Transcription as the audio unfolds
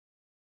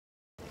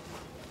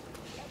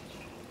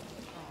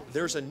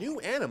There's a new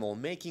animal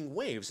making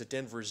waves at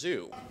Denver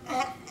Zoo,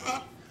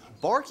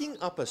 barking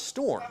up a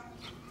storm.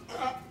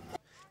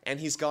 And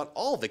he's got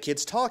all the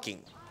kids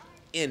talking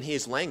in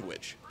his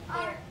language.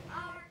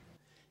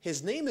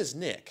 His name is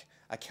Nick,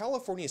 a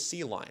California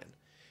sea lion.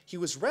 He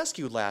was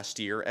rescued last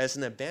year as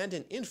an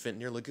abandoned infant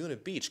near Laguna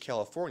Beach,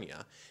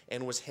 California,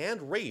 and was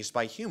hand-raised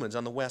by humans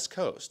on the West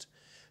Coast.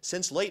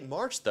 Since late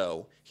March,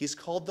 though, he's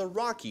called the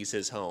Rockies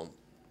his home.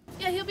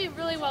 Yeah, he'll be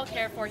really well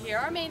cared for here.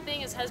 Our main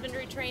thing is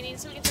husbandry training,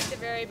 so we can take the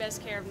very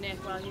best care of Nick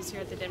while he's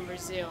here at the Denver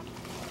Zoo.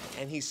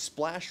 And he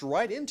splashed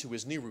right into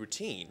his new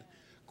routine,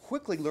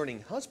 quickly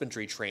learning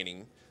husbandry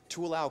training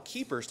to allow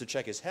keepers to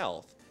check his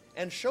health,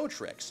 and show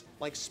tricks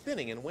like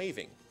spinning and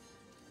waving.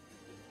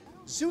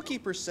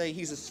 Zookeepers say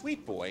he's a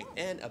sweet boy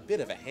and a bit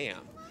of a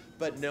ham,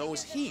 but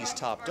knows he's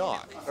top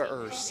dog,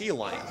 or sea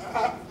lion.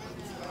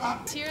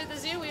 Here at the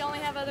zoo, we only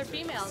have other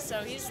females,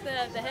 so he's the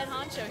head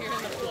honcho here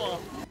in the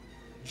pool.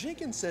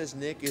 Jenkins says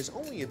Nick is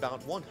only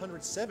about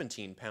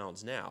 117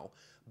 pounds now,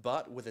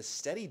 but with a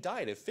steady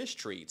diet of fish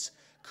treats,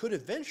 could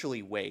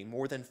eventually weigh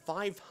more than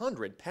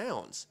 500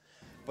 pounds.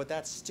 But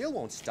that still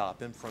won't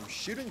stop him from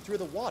shooting through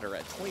the water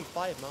at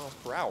 25 miles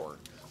per hour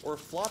or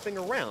flopping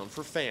around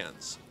for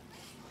fans.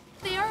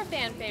 They are a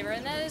fan favorite,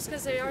 and that is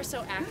because they are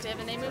so active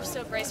and they move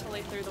so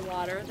gracefully through the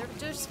water. They're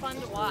just fun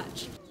to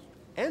watch.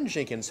 And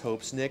Jenkins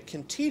hopes Nick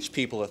can teach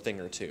people a thing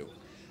or two.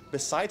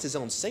 Besides his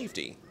own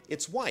safety,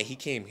 it's why he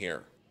came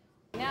here.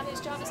 Now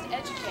his job is to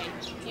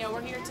educate. You know,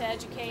 we're here to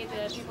educate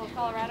the people of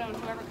Colorado and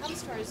whoever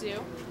comes to our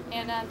zoo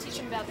and teach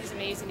them about these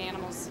amazing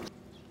animals.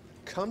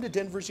 Come to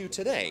Denver Zoo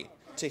today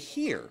to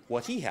hear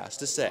what he has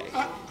to say.